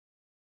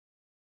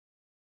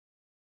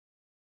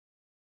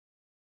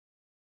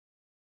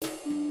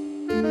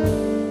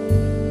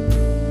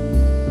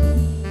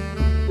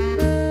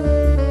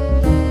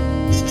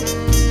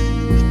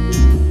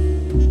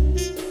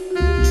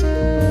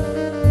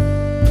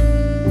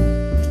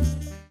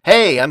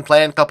hey,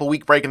 unplanned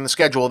couple-week break in the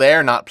schedule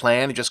there. Not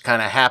planned, it just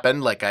kind of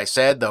happened, like I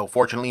said, though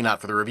fortunately not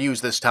for the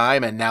reviews this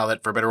time, and now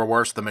that, for better or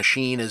worse, the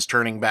machine is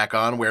turning back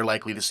on, we're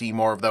likely to see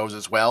more of those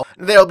as well.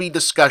 There'll be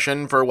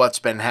discussion for what's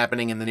been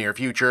happening in the near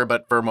future,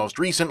 but for most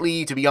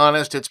recently, to be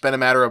honest, it's been a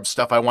matter of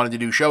stuff I wanted to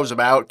do shows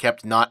about,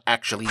 kept not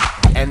actually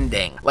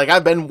ending. Like,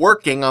 I've been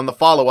working on the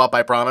follow-up,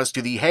 I promised,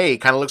 to the, hey,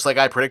 kinda looks like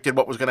I predicted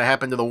what was gonna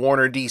happen to the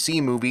Warner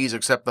DC movies,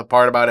 except the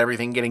part about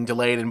everything getting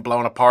delayed and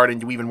blown apart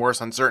into even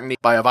worse uncertainty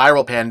by a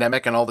viral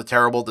pandemic and all the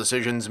terrible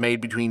decisions made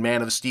between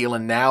Man of Steel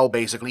and now,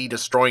 basically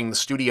destroying the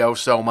studio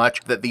so much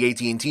that the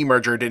AT&T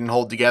merger didn't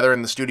hold together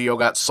and the studio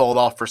got sold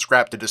off for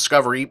scrap to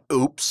Discovery.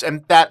 Oops.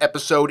 And that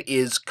episode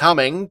is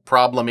coming.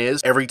 Problem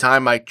is, every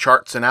time my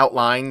charts and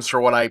outlines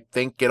for what I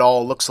think it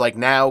all looks like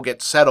now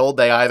get settled,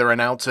 they either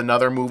announce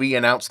another movie,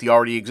 announce the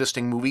already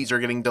existing movies are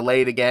getting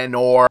delayed again,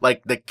 or,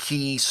 like, the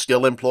key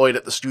still employed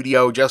at the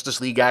studio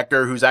Justice League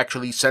actor who's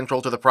actually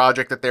central to the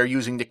project that they're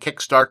using to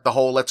kickstart the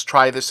whole let's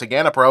try this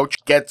again approach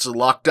gets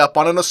locked up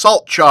on an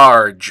assault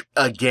charge.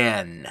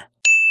 Again.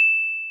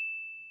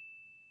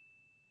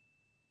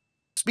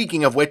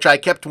 Speaking of which, I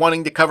kept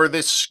wanting to cover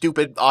this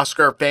stupid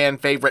Oscar fan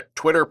favorite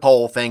Twitter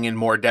poll thing in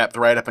more depth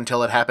right up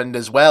until it happened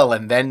as well,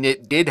 and then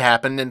it did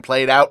happen and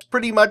played out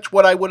pretty much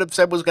what I would have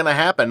said was going to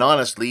happen,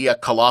 honestly, a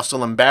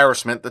colossal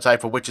embarrassment, the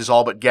type of which is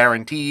all but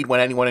guaranteed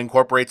when anyone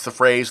incorporates the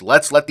phrase,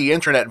 let's let the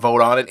internet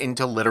vote on it,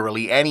 into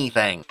literally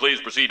anything.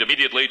 Please proceed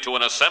immediately to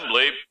an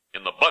assembly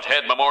in the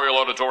Butthead Memorial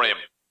Auditorium.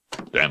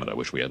 Damn it, I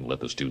wish we hadn't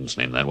let the students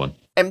name that one.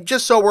 And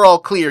just so we're all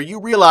clear, you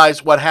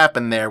realize what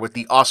happened there with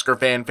the Oscar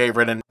fan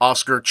favorite and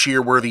Oscar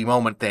cheer-worthy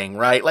moment thing,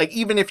 right? Like,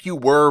 even if you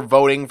were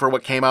voting for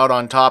what came out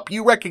on top,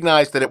 you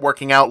recognize that it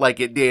working out like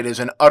it did is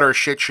an utter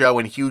shitshow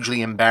and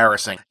hugely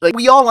embarrassing. Like,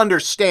 we all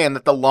understand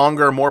that the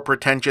longer, more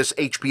pretentious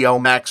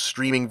HBO Max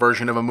streaming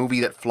version of a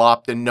movie that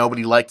flopped and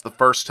nobody liked the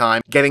first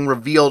time, getting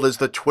revealed as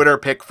the Twitter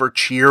pick for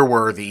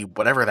cheer-worthy,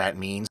 whatever that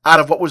means,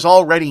 out of what was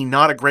already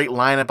not a great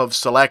lineup of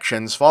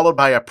selections, followed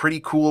by a pretty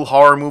cool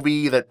horror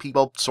movie that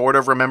people sort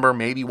of remember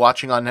maybe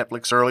watching on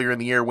Netflix earlier in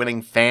the year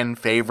winning fan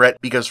favorite,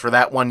 because for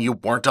that one you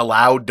weren't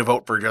allowed to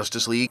vote for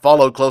Justice League,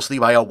 followed closely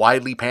by a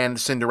widely panned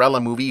Cinderella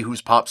movie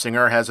whose pop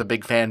singer has a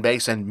big fan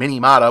base, and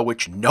Minimata,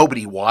 which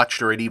nobody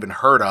watched or had even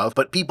heard of,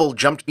 but people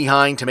jumped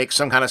behind to make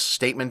some kind of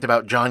statement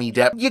about Johnny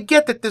Depp. You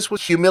get that this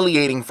was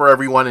humiliating for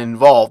everyone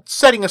involved,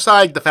 setting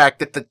aside the fact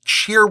that the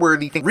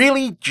cheer-worthy thing,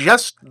 really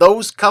just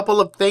those couple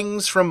of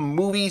things from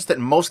movies that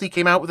mostly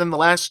came out within the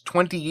last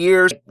 20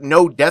 years,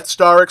 no Death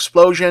Star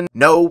explosion,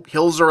 no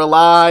Hills Are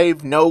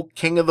Alive, no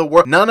King of the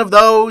World, none of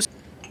those.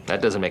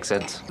 That doesn't make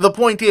sense. The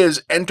point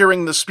is,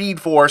 entering the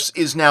Speed Force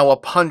is now a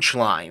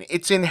punchline.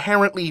 It's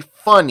inherently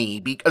funny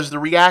because the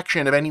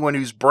reaction of anyone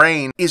whose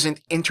brain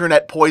isn't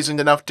internet poisoned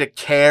enough to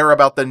care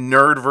about the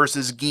nerd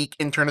versus geek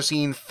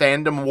internecine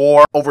fandom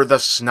war over the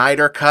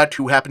Snyder Cut,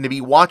 who happened to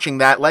be watching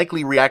that,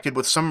 likely reacted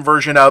with some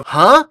version of,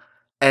 huh?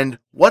 And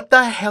what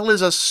the hell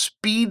is a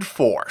Speed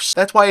Force?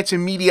 That's why its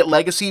immediate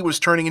legacy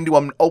was turning into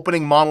an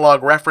opening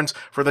monologue reference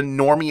for the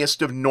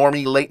normiest of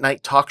normie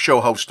late-night talk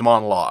show host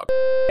monologue.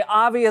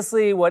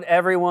 Obviously, what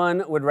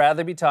everyone would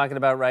rather be talking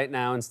about right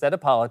now instead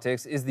of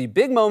politics is the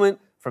big moment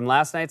from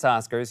last night's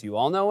Oscars. You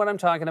all know what I'm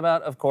talking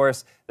about, of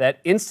course, that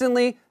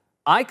instantly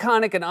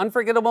iconic and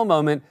unforgettable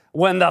moment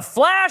when the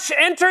Flash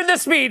entered the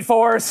Speed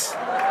Force.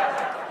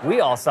 We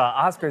all saw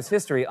Oscars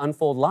history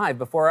unfold live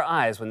before our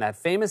eyes when that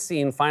famous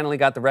scene finally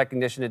got the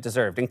recognition it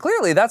deserved. And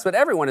clearly, that's what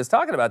everyone is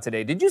talking about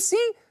today. Did you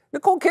see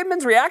Nicole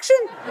Kidman's reaction?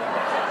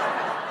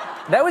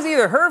 That was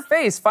either her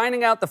face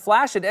finding out the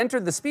Flash had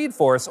entered the Speed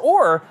Force,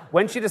 or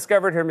when she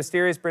discovered her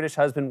mysterious British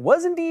husband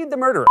was indeed the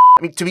murderer.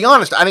 I mean, to be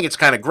honest, I think it's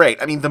kind of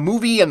great. I mean, the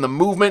movie and the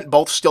movement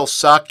both still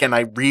suck, and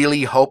I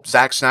really hope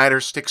Zack Snyder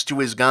sticks to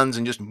his guns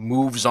and just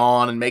moves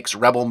on and makes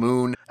Rebel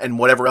Moon and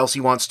whatever else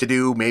he wants to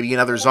do, maybe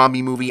another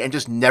zombie movie, and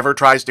just never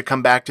tries to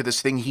come back to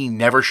this thing he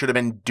never should have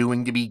been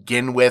doing to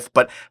begin with.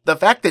 But the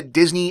fact that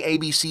Disney,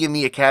 ABC, and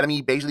the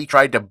Academy basically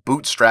tried to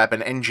bootstrap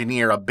and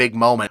engineer a big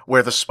moment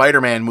where the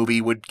Spider-Man movie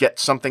would get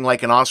something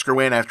like an Oscar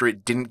win after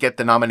it didn't get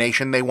the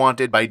nomination they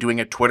wanted by doing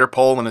a Twitter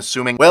poll and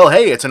assuming, well,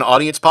 hey, it's an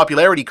audience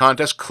popularity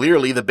contest,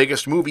 clearly the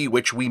biggest movie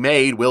which we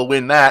made will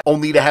win that,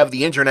 only to have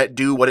the internet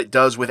do what it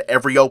does with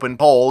every open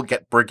poll,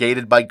 get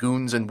brigaded by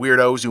goons and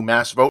weirdos who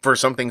mass vote for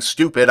something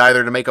stupid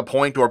either to make a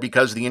point or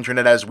because the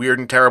internet has weird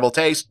and terrible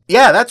taste.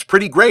 Yeah, that's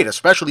pretty great,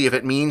 especially if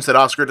it means that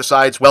Oscar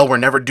decides, well, we're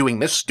never doing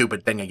this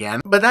stupid thing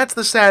again. But that's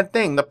the sad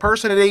thing. The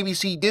person at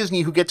ABC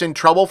Disney who gets in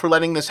trouble for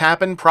letting this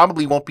happen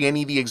probably won't be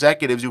any of the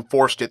executives who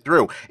forced it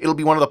through. It'll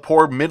be one of the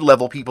poor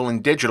mid-level people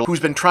in digital who's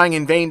been trying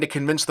in vain to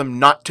convince them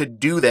not to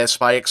do this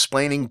by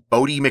explaining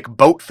Bodie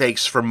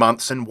McBoatface for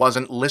months and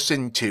wasn't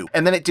listened to.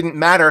 And then it didn't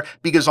matter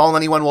because all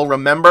anyone will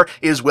remember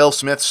is Will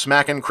Smith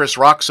smacking Chris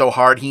Rock so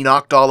hard he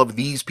knocked all of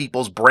these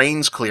people's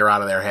brains clear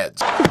out of their heads.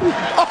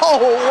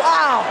 Oh,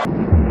 wow!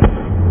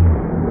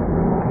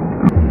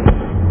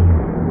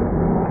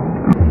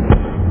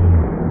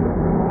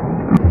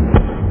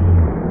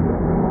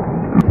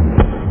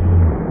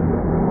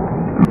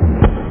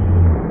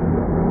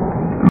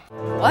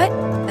 What?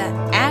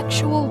 The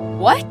actual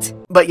what?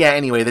 But yeah,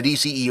 anyway, the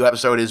DCEU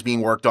episode is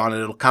being worked on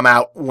and it'll come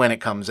out when it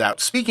comes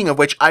out. Speaking of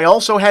which, I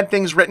also had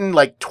things written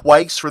like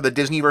twice for the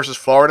Disney versus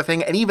Florida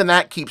thing, and even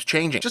that keeps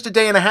changing. Just a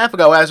day and a half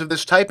ago, as of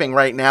this typing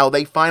right now,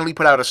 they finally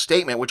put out a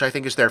statement, which I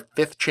think is their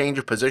 5th change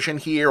of position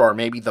here, or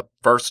maybe the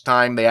first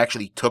time they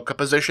actually took a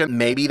position.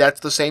 Maybe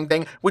that's the same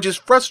thing, which is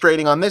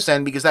frustrating on this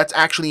end because that's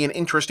actually an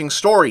interesting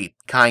story,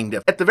 kind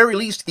of. At the very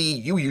least,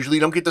 you usually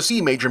don't get to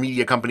see major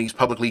media companies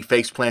publicly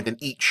faceplant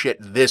and eat shit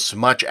this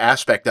much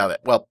aspect of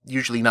it. Well,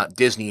 usually not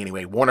Disney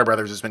anyway. Warner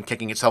Brothers has been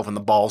kicking itself in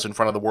the balls in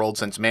front of the world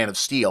since Man of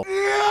Steel.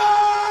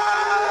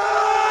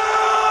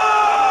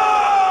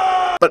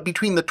 But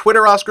between the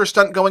Twitter Oscar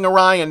stunt going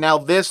awry and now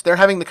this, they're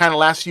having the kind of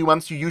last few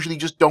months you usually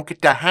just don't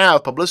get to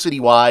have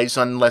publicity-wise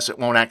unless it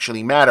won't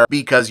actually matter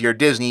because you're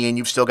Disney and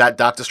you've still got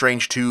Doctor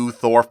Strange 2,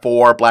 Thor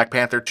 4, Black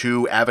Panther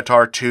 2,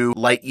 Avatar 2,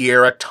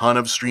 Lightyear, a ton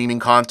of streaming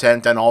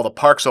content, and all the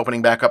parks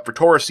opening back up for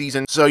tourist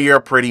season, so you're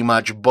pretty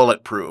much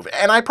bulletproof.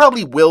 And I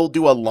probably will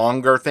do a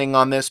longer thing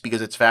on this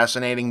because it's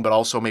fascinating, but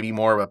also maybe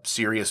more of a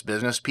serious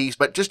business piece.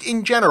 But just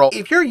in general,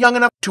 if you're young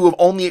enough to have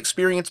only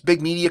experienced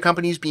big media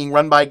companies being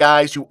run by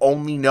guys who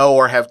only know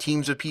or have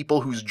teams of people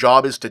whose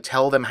job is to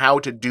tell them how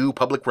to do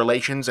public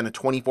relations in a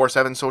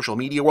 24/7 social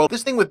media world.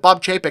 This thing with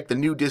Bob Chapek, the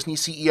new Disney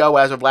CEO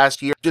as of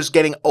last year, just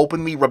getting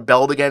openly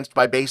rebelled against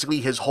by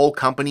basically his whole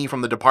company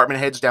from the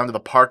department heads down to the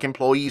park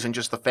employees and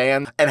just the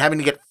fans, and having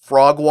to get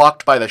frog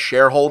walked by the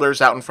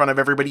shareholders out in front of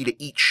everybody to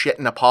eat shit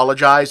and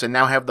apologize, and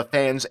now have the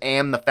fans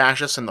and the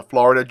fascists and the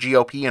Florida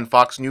GOP and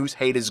Fox News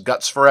hate his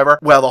guts forever,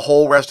 while the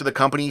whole rest of the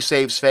company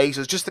saves face,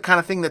 is just the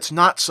kind of thing that's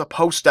not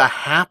supposed to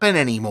happen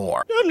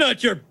anymore. I'm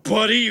not your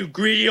buddy, you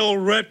greedy old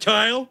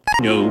reptile.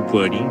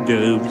 Nobody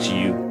loves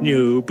you.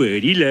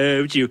 Nobody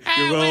loves you.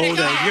 You're old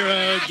and you're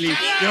ugly.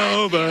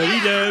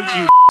 Nobody loves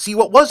you. See,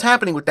 what was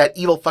happening with that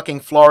evil fucking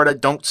Florida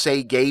Don't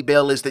Say Gay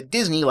bill is that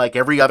Disney, like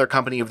every other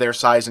company of their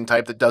size and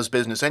type that does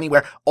business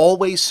anywhere,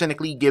 always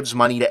cynically gives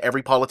money to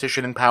every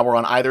politician in power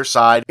on either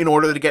side in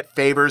order to get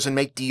favors and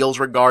make deals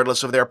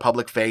regardless of their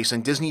public face,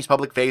 and Disney's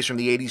public face from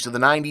the 80s to the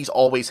 90s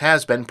always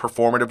has been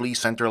performatively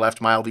center-left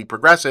mildly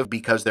progressive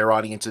because their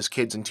audience is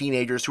kids and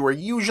teenagers who are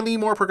usually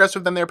more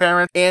progressive than their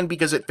parents, and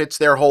because it fits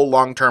their whole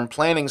long-term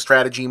planning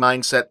strategy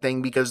mindset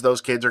thing because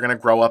those kids are going to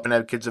grow up and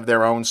have kids of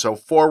their own, so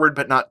forward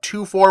but not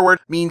too forward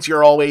means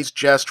you're always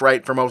just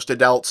right for most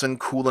adults and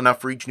cool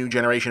enough for each new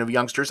generation of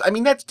youngsters. I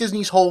mean, that's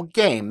Disney's whole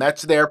game.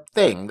 That's their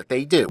thing that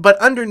they do. But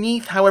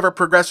underneath, however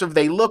progressive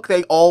they look,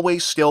 they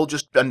always still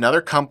just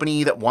another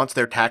company that wants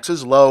their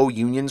taxes low,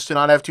 unions to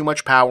not have too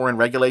much power, and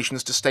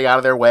regulations to stay out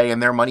of their way,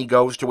 and their money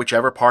goes to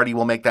whichever party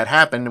will make that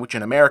happen, which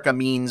in America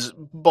means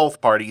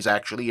both parties,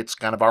 actually. It's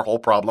kind of our whole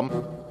problem.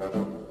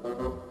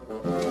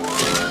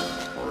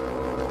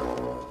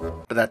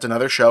 But that's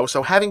another show,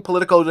 so having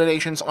political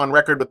donations on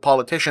record with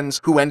politicians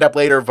who end up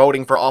later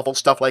voting for awful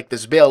stuff like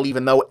this bill,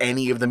 even though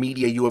any of the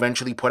media you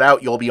eventually put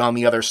out you'll be on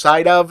the other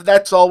side of,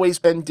 that's always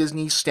been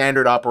Disney's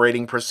standard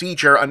operating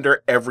procedure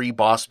under every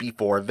boss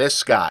before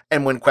this guy.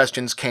 And when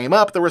questions came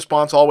up, the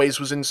response always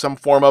was in some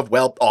form of,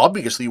 well,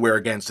 obviously we're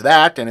against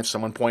that, and if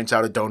someone points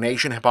out a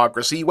donation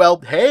hypocrisy,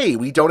 well, hey,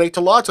 we donate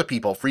to lots of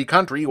people, free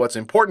country, what's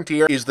important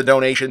here is the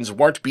donations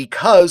weren't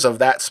because of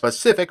that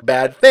specific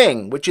bad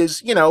thing, which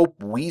is, you know,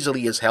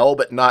 weaselly as hell,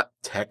 but not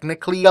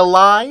technically a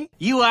lie?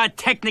 You are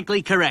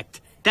technically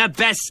correct. The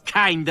best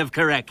kind of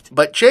correct.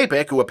 But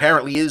Chapek, who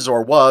apparently is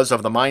or was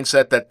of the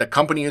mindset that the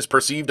company is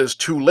perceived as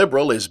too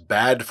liberal, is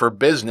bad for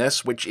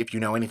business, which if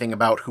you know anything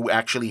about who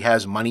actually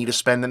has money to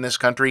spend in this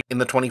country in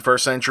the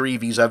 21st century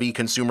vis-a-vis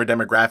consumer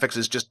demographics,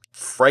 is just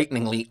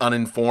frighteningly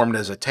uninformed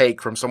as a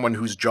take from someone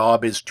whose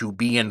job is to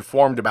be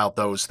informed about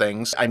those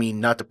things. I mean,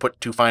 not to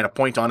put too fine a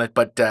point on it,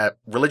 but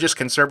religious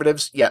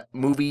conservatives, yeah,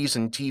 movies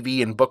and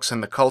TV and books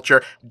and the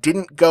culture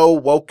didn't go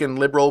woke and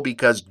liberal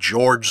because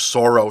George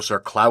Soros or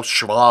Klaus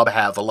Schwab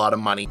have a lot of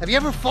money. Have you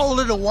ever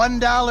folded a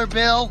 $1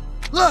 bill?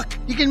 Look,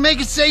 you can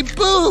make it say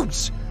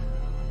boobs.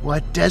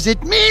 What does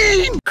it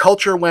mean?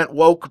 Culture went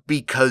woke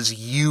because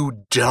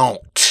you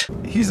don't.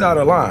 He's out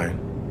of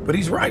line, but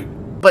he's right.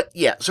 But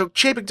yeah, so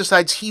Chapek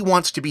decides he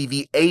wants to be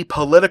the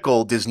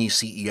apolitical Disney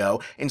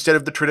CEO instead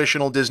of the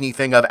traditional Disney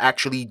thing of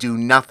actually do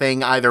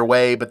nothing either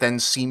way, but then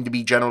seem to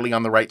be generally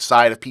on the right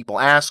side if people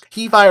ask.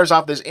 He fires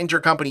off this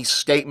intercompany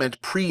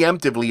statement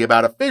preemptively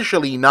about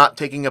officially not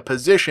taking a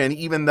position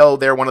even though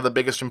they're one of the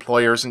biggest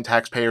employers and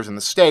taxpayers in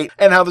the state,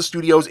 and how the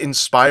studio's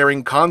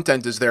inspiring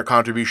content is their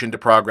contribution to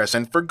progress,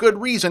 and for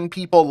good reason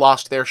people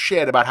lost their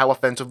shit about how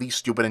offensively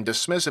stupid and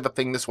dismissive a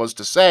thing this was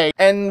to say,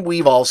 and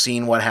we've all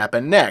seen what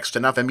happened next.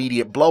 Enough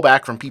immediate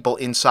blowback from people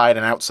inside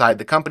and outside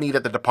the company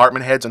that the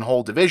department heads and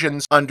whole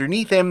divisions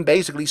underneath him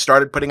basically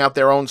started putting out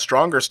their own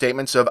stronger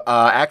statements of,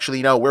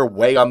 actually no, we're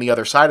way on the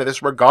other side of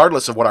this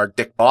regardless of what our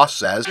dick boss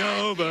says.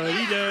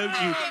 Nobody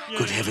loves you.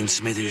 Good heavens,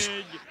 Smithers.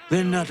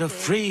 They're not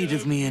afraid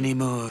of me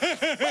anymore.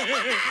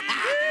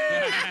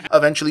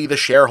 Eventually, the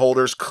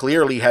shareholders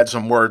clearly had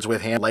some words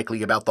with him,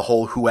 likely about the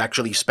whole who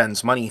actually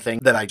spends money thing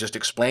that I just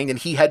explained, and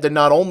he had to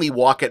not only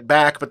walk it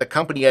back, but the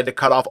company had to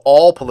cut off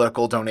all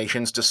political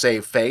donations to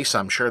save face.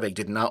 I'm sure they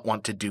did not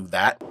want to do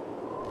that.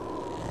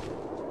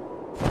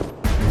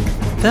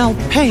 They'll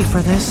pay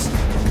for this.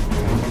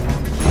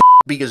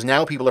 Because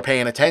now people are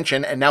paying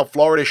attention, and now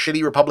Florida's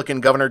shitty Republican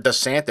Governor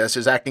DeSantis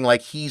is acting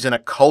like he's in a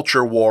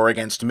culture war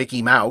against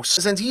Mickey Mouse,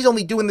 since he's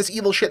only doing this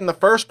evil shit in the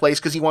first place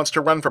because he wants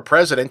to run for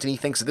president and he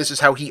thinks this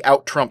is how he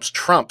out-Trumps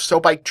Trump. So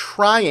by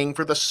trying,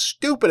 for the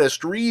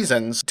stupidest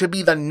reasons, to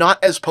be the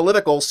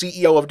not-as-political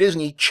CEO of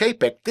Disney,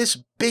 Chapek, this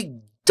big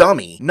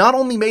dummy, not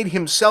only made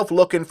himself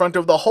look in front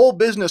of the whole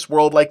business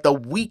world like the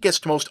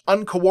weakest, most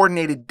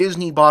uncoordinated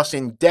Disney boss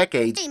in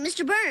decades. Hey,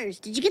 Mr. Burns,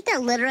 did you get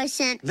that letter I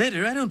sent?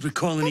 Letter? I don't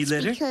recall any That's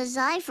letter. because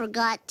I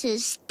forgot to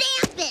stamp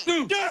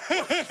it.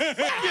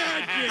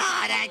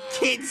 Ah, that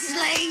kid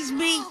slays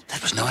me.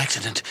 That was no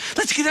accident.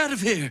 Let's get out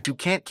of here. Who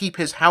can't keep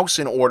his house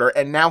in order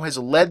and now has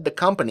led the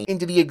company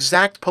into the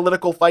exact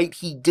political fight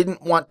he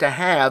didn't want to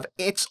have.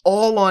 It's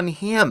all on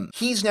him.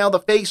 He's now the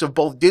face of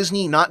both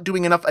Disney not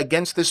doing enough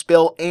against this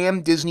bill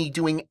and Disney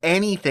doing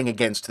anything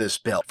against this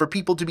bill for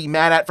people to be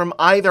mad at from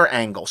either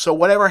angle. So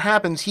whatever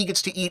happens, he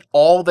gets to eat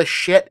all the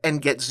shit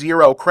and get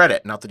zero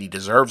credit. Not that he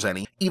deserves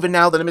any. Even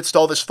now that amidst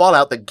all this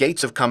fallout, the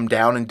gates have come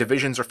down and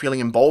divisions are feeling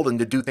emboldened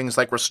to do things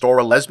like restore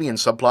a lesbian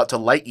subplot to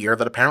Lightyear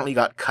that apparently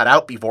got cut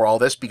out before all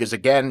this because,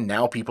 again,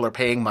 now people are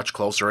paying much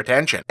closer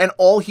attention. And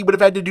all he would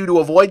have had to do to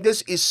avoid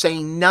this is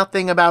say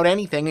nothing about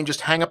anything and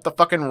just hang up the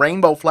fucking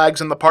rainbow flags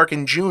in the park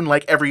in June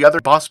like every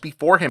other boss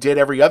before him did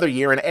every other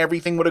year, and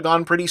everything would have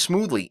gone pretty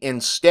smoothly.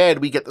 Instead,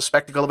 we get the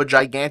spectacle of a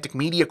gigantic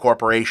media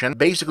corporation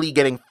basically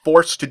getting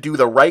forced to do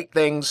the right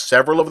things,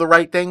 several of the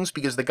right things,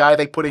 because the guy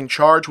they put in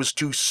charge was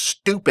too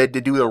stupid to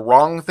do the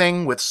wrong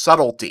thing with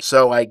subtlety.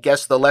 So I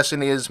guess the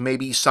lesson is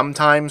maybe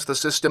sometimes the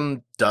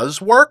system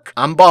does work?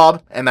 I'm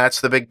Bob, and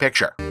that's the big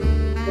picture.